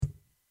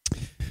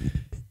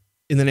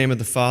In the name of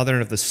the Father,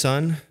 and of the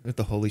Son, and of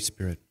the Holy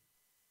Spirit.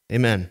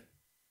 Amen.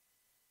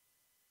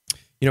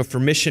 You know,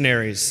 for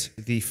missionaries,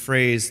 the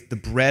phrase, the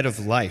bread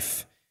of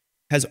life,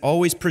 has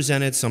always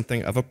presented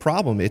something of a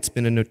problem. It's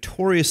been a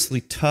notoriously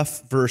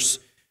tough verse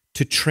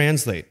to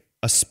translate,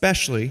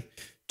 especially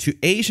to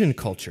Asian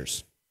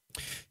cultures.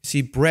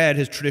 See, bread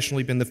has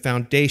traditionally been the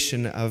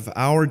foundation of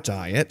our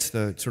diet,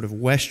 the sort of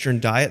Western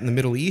diet and the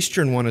Middle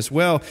Eastern one as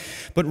well,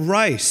 but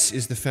rice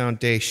is the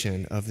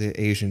foundation of the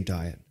Asian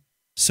diet.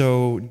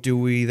 So do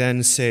we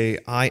then say,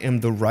 I am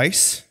the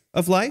rice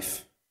of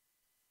life?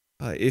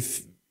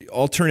 If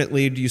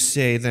alternately, do you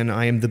say, then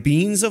I am the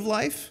beans of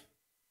life?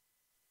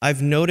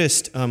 I've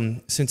noticed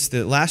since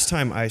the last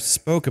time I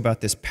spoke about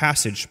this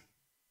passage,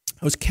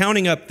 I was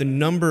counting up the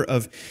number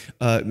of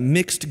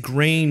mixed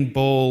grain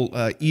bowl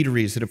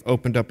eateries that have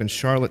opened up in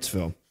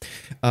Charlottesville.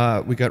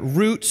 We got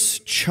Roots,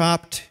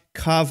 Chopped,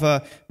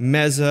 Kava,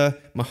 Meza,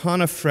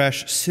 Mahana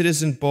Fresh,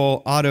 Citizen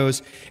Bowl,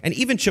 Otto's, and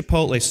even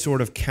Chipotle sort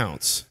of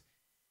counts.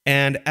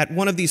 And at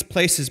one of these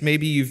places,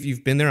 maybe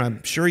you've been there,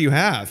 I'm sure you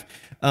have,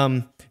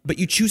 but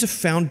you choose a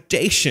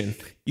foundation.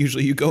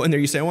 Usually you go in there,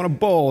 you say, I want a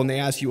bowl, and they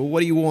ask you, well,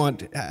 what do you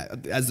want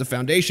as the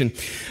foundation?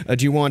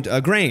 Do you want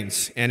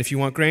grains? And if you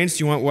want grains,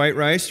 do you want white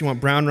rice? Do you want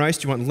brown rice?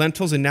 Do you want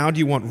lentils? And now do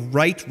you want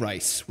right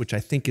rice, which I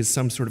think is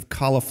some sort of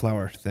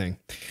cauliflower thing?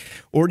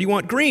 Or do you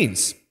want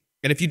greens?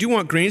 And if you do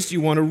want greens, do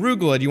you want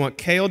arugula? Do you want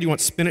kale? Do you want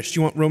spinach? Do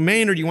you want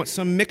romaine? Or do you want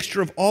some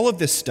mixture of all of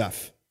this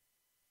stuff?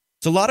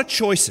 It's a lot of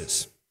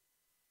choices.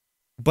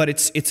 But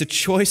it's a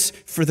choice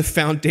for the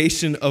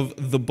foundation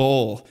of the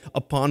bowl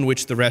upon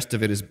which the rest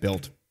of it is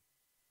built.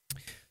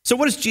 So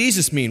what does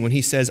Jesus mean when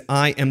he says,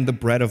 I am the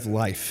bread of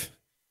life?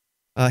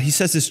 He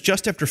says this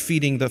just after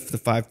feeding the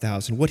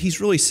 5,000. What he's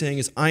really saying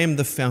is, I am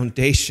the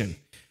foundation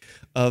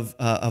of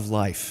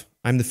life.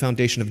 I'm the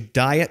foundation of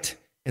diet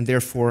and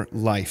therefore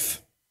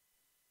life.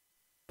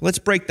 But let's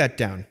break that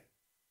down.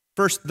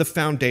 First, the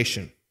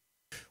foundation.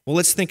 Well,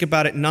 let's think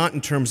about it not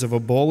in terms of a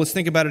bowl. Let's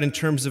think about it in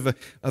terms of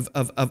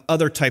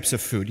other types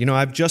of food. You know,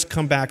 I've just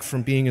come back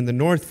from being in the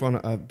north on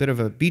a bit of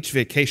a beach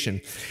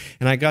vacation,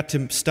 and I got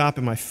to stop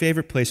at my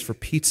favorite place for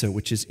pizza,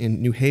 which is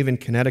in New Haven,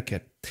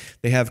 Connecticut.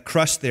 They have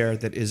Crust there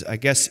that is, I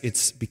guess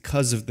it's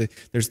because of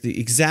there's the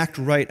exact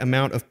right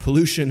amount of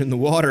pollution in the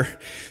water.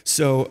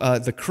 So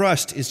the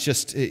crust is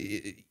just,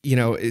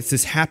 it's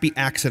this happy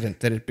accident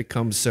that it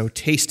becomes so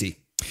tasty.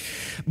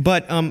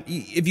 But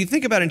if you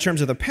think about it in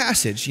terms of the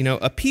passage,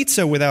 a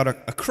pizza without a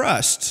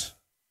crust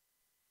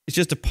is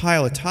just a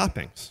pile of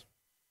toppings.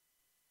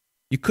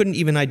 You couldn't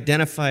even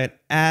identify it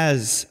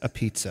as a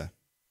pizza.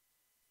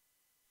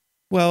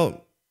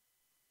 Well,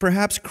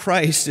 perhaps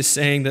Christ is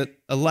saying that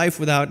a life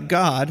without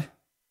God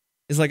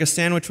is like a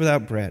sandwich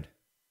without bread,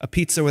 a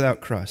pizza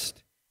without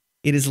crust.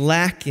 It is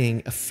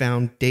lacking a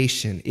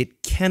foundation.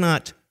 It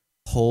cannot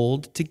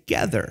hold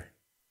together.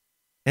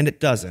 And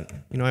it doesn't.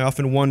 I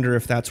often wonder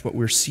if that's what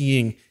we're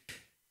seeing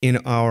in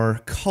our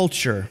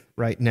culture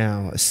right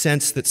now, a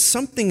sense that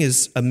something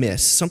is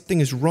amiss,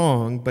 something is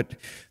wrong, but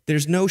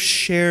there's no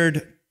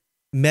shared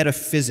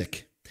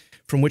metaphysic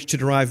from which to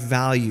derive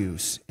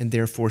values and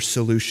therefore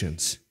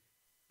solutions.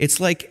 It's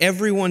like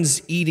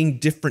everyone's eating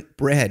different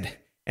bread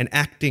and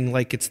acting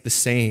like it's the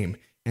same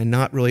and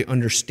not really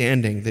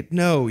understanding that,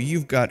 no,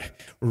 you've got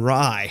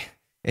rye,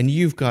 and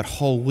you've got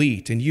whole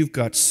wheat, and you've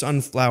got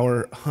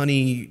sunflower,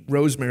 honey,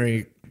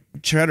 rosemary,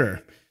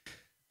 cheddar.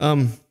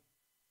 That's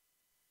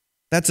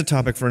a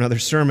topic for another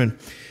sermon.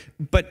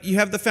 But you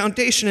have the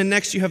foundation, and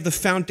next you have the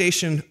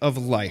foundation of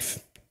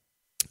life.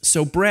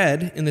 So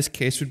bread, in this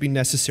case, would be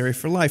necessary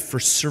for life, for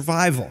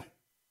survival.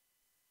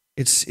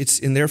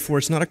 And therefore,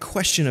 it's not a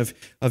question of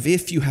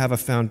if you have a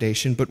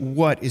foundation, but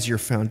what is your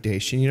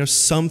foundation?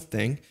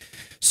 Something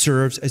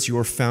serves as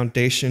your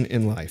foundation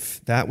in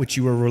life, that which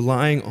you are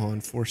relying on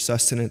for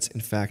sustenance,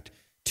 in fact,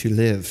 to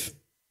live.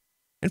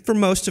 And for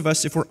most of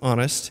us, if we're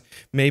honest,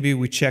 maybe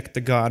we check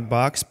the God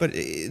box, but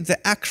the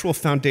actual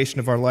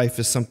foundation of our life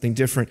is something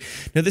different.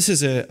 Now, this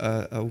is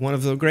one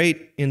of the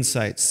great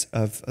insights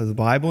of the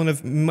Bible and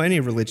of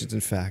many religions,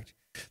 in fact,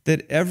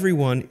 that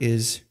everyone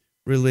is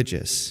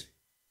religious.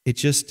 We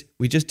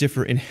just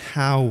differ in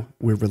how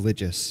we're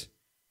religious,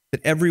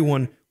 that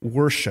everyone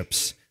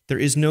worships. There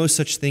is no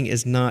such thing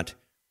as not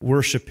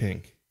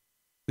worshiping.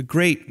 The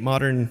great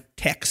modern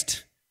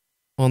text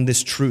on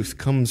this truth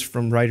comes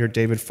from writer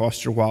David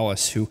Foster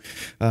Wallace, who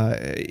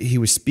he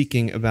was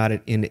speaking about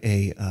it in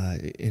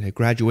a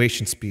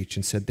graduation speech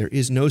and said, there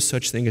is no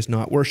such thing as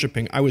not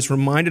worshiping. I was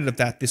reminded of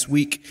that this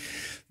week.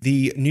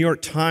 The New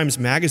York Times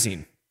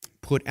Magazine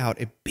put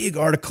out a big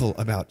article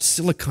about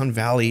Silicon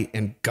Valley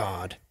and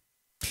God.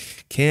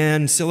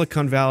 Can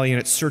Silicon Valley and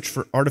its search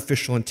for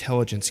artificial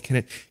intelligence,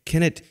 can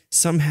it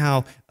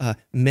somehow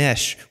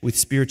mesh with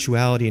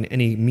spirituality in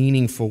any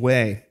meaningful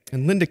way?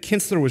 And Linda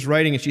Kinsler was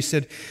writing, and she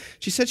said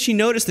she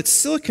noticed that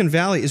Silicon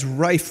Valley is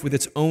rife with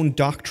its own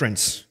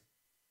doctrines.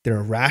 There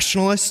are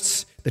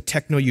rationalists, the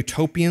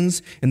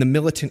techno-utopians, and the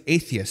militant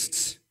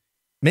atheists.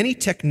 Many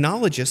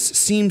technologists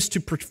seem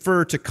to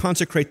prefer to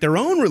consecrate their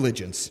own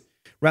religions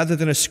rather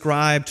than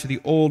ascribe to the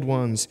old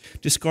ones,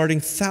 discarding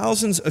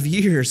thousands of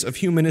years of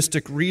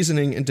humanistic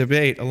reasoning and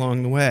debate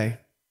along the way.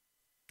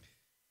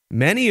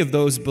 Many of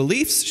those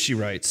beliefs, she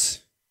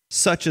writes,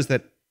 such as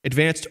that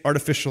advanced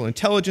artificial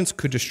intelligence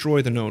could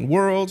destroy the known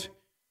world,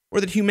 or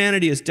that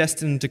humanity is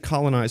destined to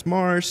colonize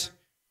Mars,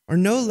 are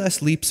no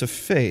less leaps of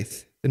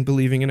faith than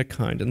believing in a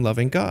kind and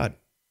loving God.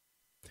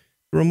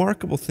 A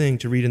remarkable thing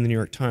to read in the New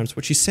York Times.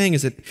 What she's saying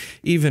is that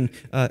even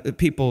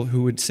people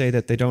who would say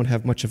that they don't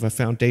have much of a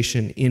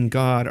foundation in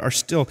God are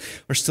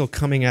still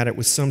coming at it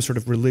with some sort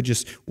of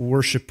religious,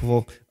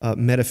 worshipful,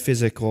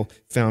 metaphysical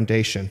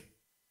foundation.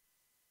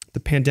 The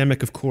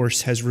pandemic, of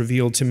course, has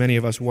revealed to many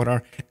of us what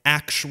our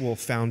actual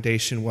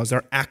foundation was,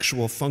 our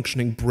actual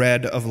functioning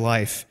bread of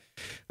life.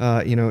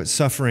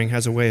 Suffering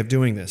has a way of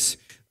doing this,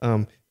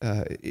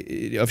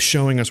 of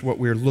showing us what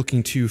we're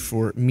looking to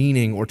for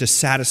meaning or to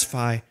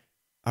satisfy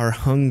our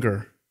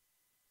hunger.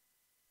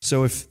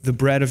 So if the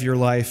bread of your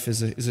life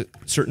is a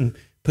certain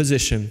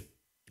position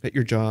at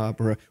your job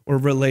or a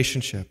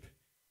relationship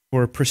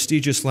or a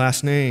prestigious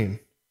last name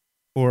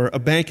or a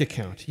bank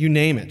account, you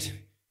name it,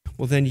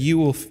 well, then you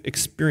will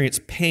experience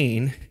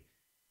pain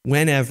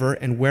whenever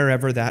and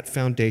wherever that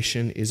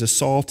foundation is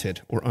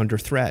assaulted or under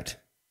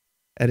threat.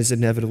 As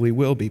inevitably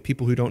will be.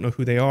 People who don't know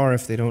who they are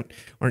if they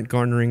aren't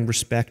garnering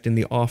respect in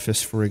the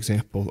office, for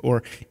example,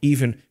 or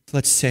even,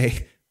 let's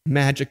say,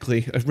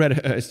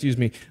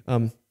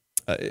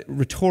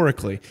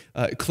 rhetorically,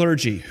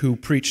 clergy who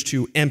preach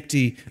to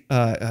empty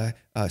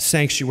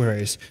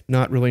sanctuaries,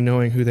 not really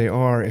knowing who they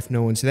are if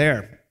no one's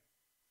there.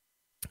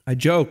 I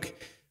joke,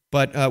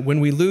 but when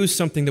we lose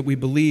something that we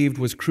believed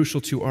was crucial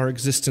to our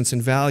existence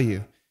and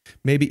value,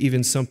 maybe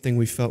even something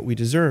we felt we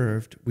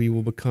deserved, we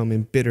will become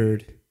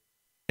embittered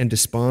and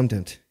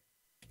despondent.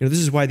 This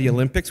is why the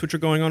Olympics, which are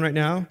going on right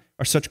now,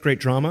 are such great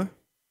drama,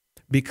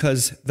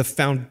 because the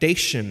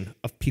foundation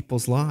of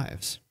people's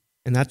lives,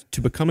 and that's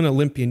to become an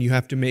Olympian, you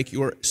have to make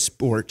your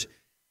sport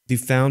the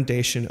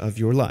foundation of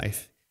your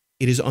life.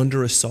 It is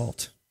under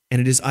assault, and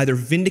it is either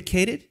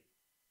vindicated,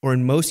 or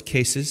in most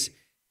cases,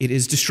 it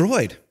is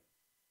destroyed.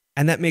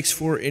 And that makes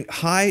for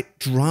high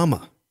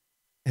drama,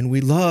 and we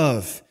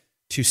love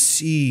to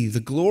see the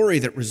glory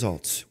that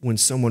results when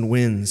someone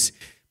wins.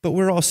 But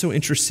we're also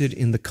interested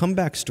in the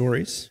comeback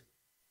stories,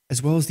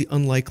 as well as the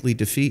unlikely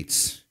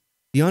defeats,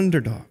 the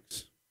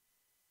underdogs.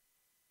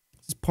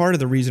 This is part of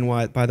the reason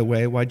why, by the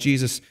way, why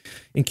Jesus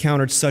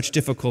encountered such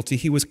difficulty.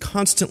 He was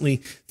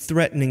constantly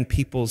threatening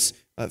people's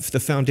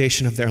the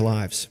foundation of their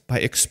lives by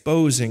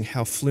exposing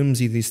how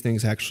flimsy these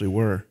things actually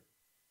were.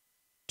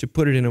 To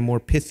put it in a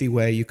more pithy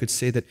way, you could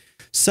say that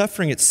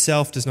suffering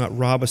itself does not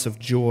rob us of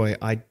joy,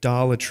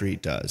 idolatry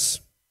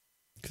does.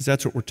 Because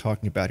that's what we're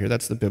talking about here.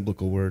 That's the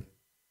biblical word.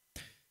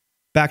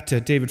 Back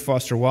to David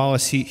Foster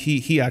Wallace,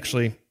 he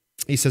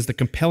says the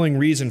compelling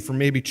reason for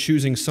maybe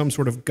choosing some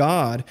sort of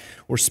God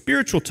or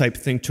spiritual type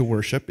thing to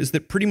worship is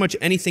that pretty much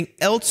anything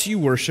else you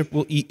worship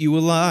will eat you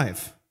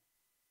alive.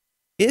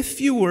 If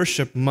you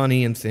worship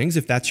money and things,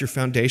 if that's your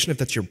foundation, if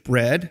that's your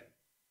bread,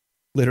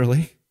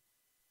 literally,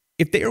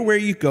 if they are where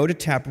you go to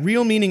tap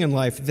real meaning in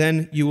life,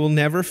 then you will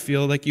never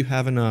feel like you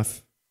have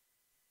enough.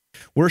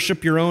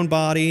 Worship your own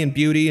body and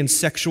beauty and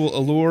sexual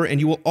allure, and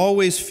you will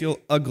always feel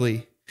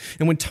ugly.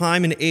 And when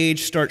time and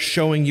age start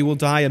showing, you will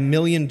die a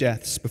million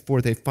deaths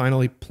before they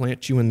finally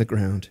plant you in the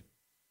ground.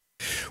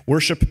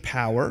 Worship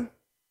power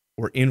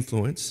or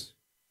influence,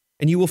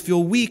 and you will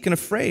feel weak and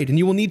afraid, and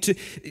you will need to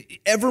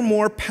ever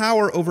more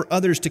power over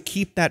others to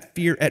keep that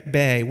fear at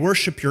bay.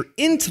 Worship your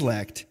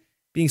intellect,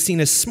 being seen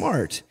as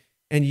smart,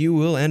 and you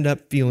will end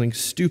up feeling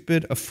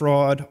stupid, a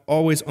fraud,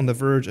 always on the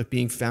verge of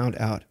being found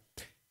out,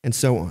 and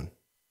so on.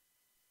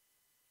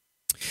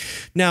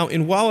 Now,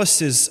 in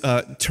Wallace's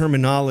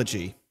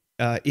terminology,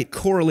 it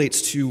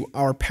correlates to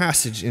our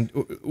passage, and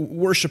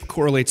worship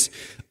correlates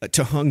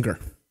to hunger.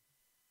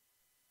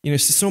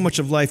 So much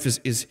of life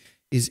is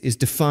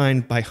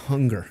defined by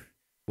hunger.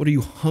 What are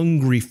you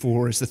hungry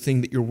for is the thing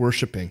that you're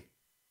worshiping.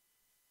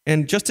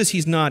 And just as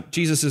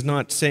Jesus is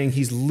not saying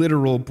he's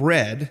literal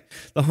bread,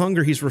 the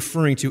hunger he's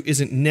referring to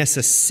isn't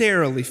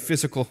necessarily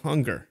physical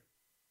hunger.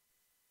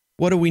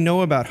 What do we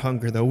know about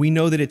hunger, though? We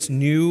know that it's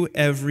new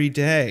every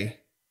day.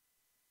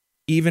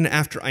 Even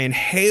after I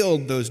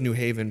inhaled those New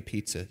Haven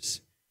pizzas,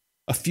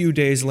 a few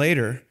days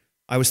later,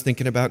 I was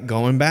thinking about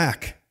going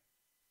back.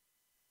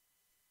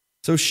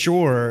 So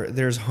sure,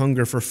 there's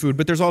hunger for food,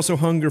 but there's also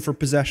hunger for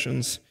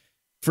possessions,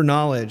 for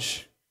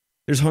knowledge.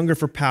 There's hunger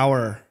for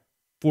power,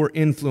 for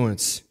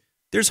influence.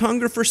 There's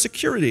hunger for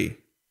security,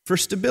 for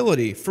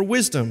stability, for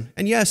wisdom,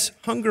 and yes,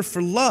 hunger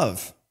for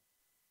love.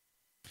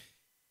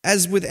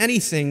 As with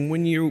anything,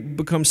 when you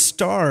become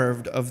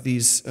starved of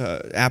these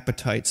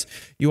appetites,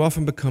 you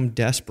often become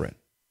desperate.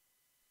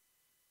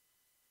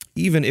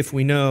 Even if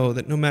we know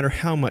that no matter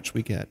how much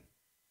we get,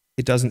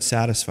 it doesn't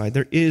satisfy.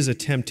 There is a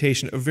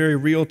temptation, a very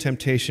real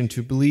temptation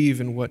to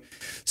believe in what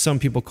some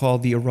people call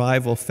the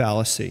arrival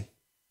fallacy.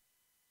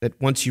 That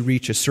once you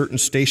reach a certain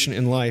station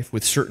in life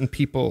with certain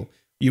people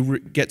you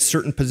get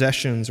certain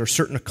possessions or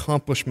certain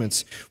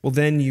accomplishments, well,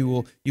 then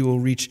you will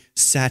reach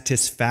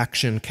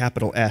satisfaction,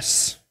 capital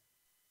S.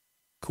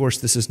 Of course,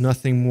 this is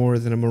nothing more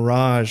than a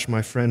mirage,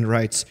 my friend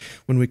writes.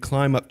 When we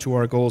climb up to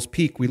our goal's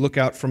peak, we look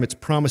out from its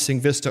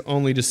promising vista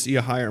only to see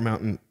a higher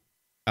mountain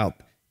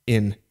out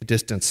in the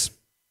distance.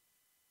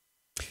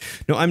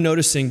 Now, I'm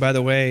noticing, by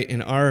the way,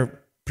 in our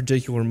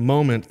particular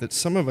moment, that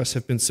some of us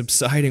have been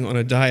subsiding on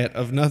a diet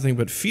of nothing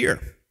but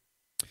fear.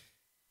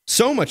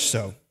 So much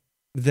so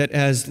that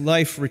as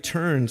life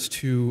returns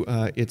to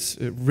its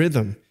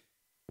rhythm,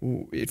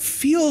 it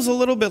feels a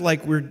little bit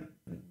like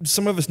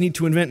some of us need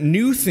to invent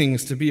new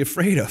things to be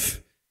afraid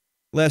of,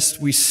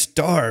 lest we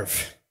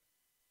starve.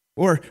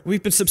 Or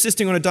we've been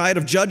subsisting on a diet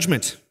of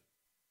judgment.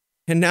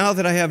 And now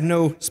that I have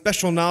no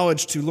special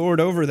knowledge to lord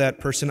over that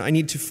person, I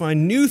need to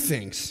find new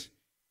things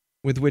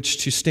with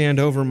which to stand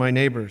over my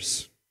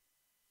neighbors.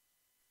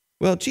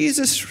 Well,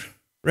 Jesus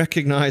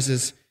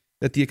recognizes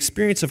that the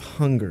experience of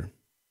hunger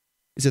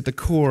is at the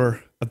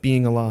core of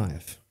being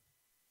alive.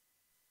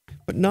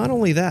 But not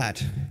only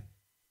that,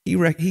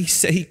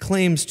 he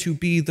claims to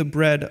be the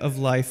bread of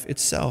life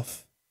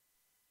itself.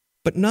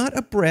 But not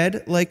a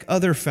bread like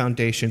other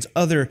foundations,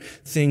 other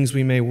things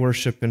we may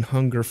worship and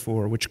hunger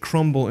for, which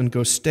crumble and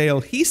go stale.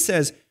 He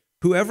says,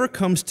 whoever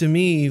comes to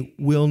me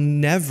will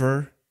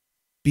never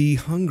be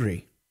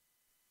hungry.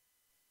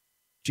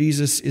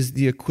 Jesus is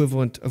the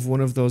equivalent of one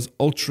of those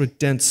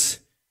ultra-dense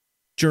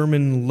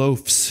German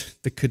loaves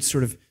that could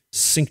sort of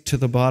sink to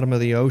the bottom of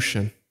the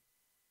ocean.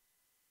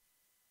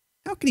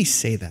 How can he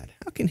say that?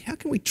 How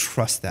can we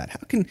trust that?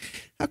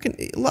 How can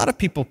a lot of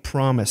people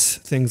promise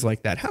things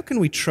like that? How can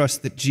we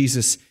trust that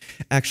Jesus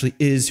actually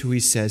is who he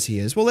says he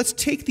is? Well, let's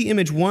take the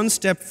image one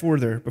step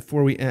further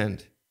before we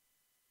end.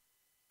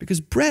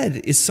 Because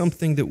bread is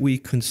something that we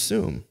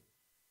consume.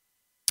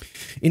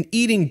 In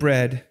eating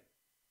bread,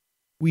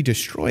 we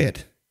destroy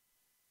it.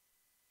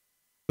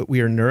 But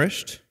we are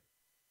nourished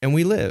and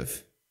we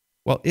live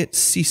while it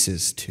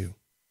ceases to.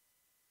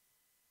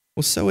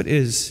 Well, so it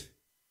is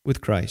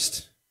with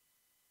Christ,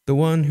 the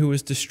one who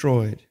was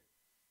destroyed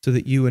so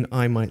that you and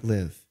I might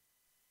live.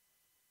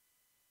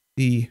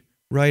 The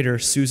writer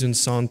Susan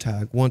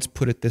Sontag once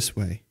put it this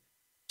way.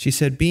 She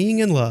said, being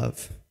in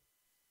love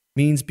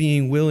means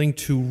being willing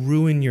to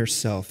ruin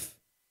yourself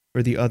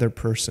for the other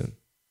person.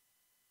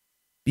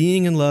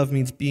 Being in love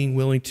means being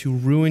willing to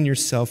ruin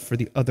yourself for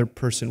the other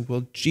person.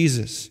 Well,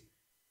 Jesus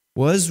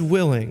was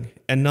willing,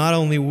 and not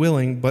only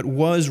willing, but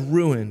was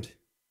ruined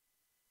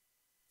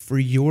for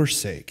your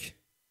sake.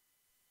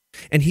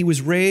 And he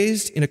was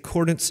raised in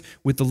accordance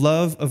with the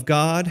love of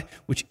God,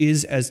 which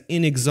is as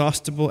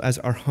inexhaustible as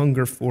our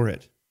hunger for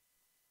it.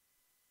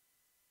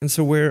 And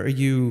so where are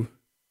you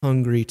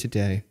hungry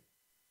today?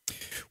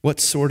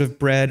 What sort of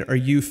bread are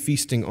you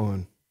feasting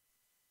on?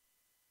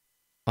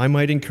 I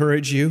might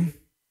encourage you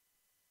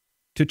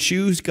to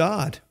choose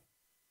God.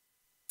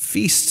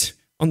 Feast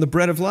on the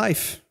bread of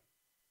life.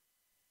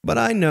 But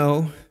I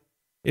know,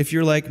 if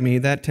you're like me,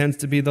 that tends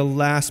to be the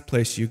last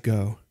place you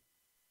go,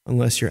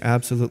 unless you're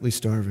absolutely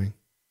starving.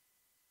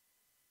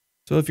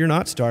 So if you're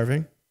not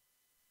starving,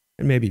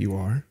 and maybe you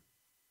are,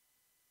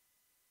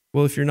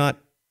 well, if you're not,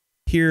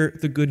 hear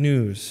the good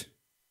news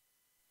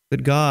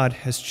that God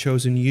has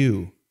chosen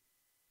you,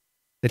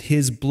 that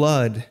his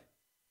blood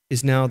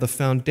is now the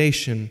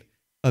foundation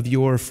of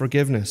your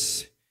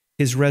forgiveness,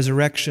 his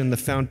resurrection the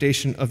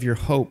foundation of your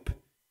hope,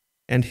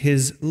 and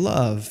his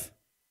love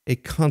a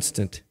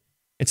constant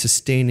and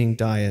sustaining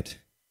diet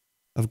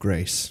of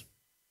grace.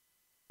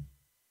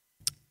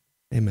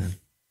 Amen.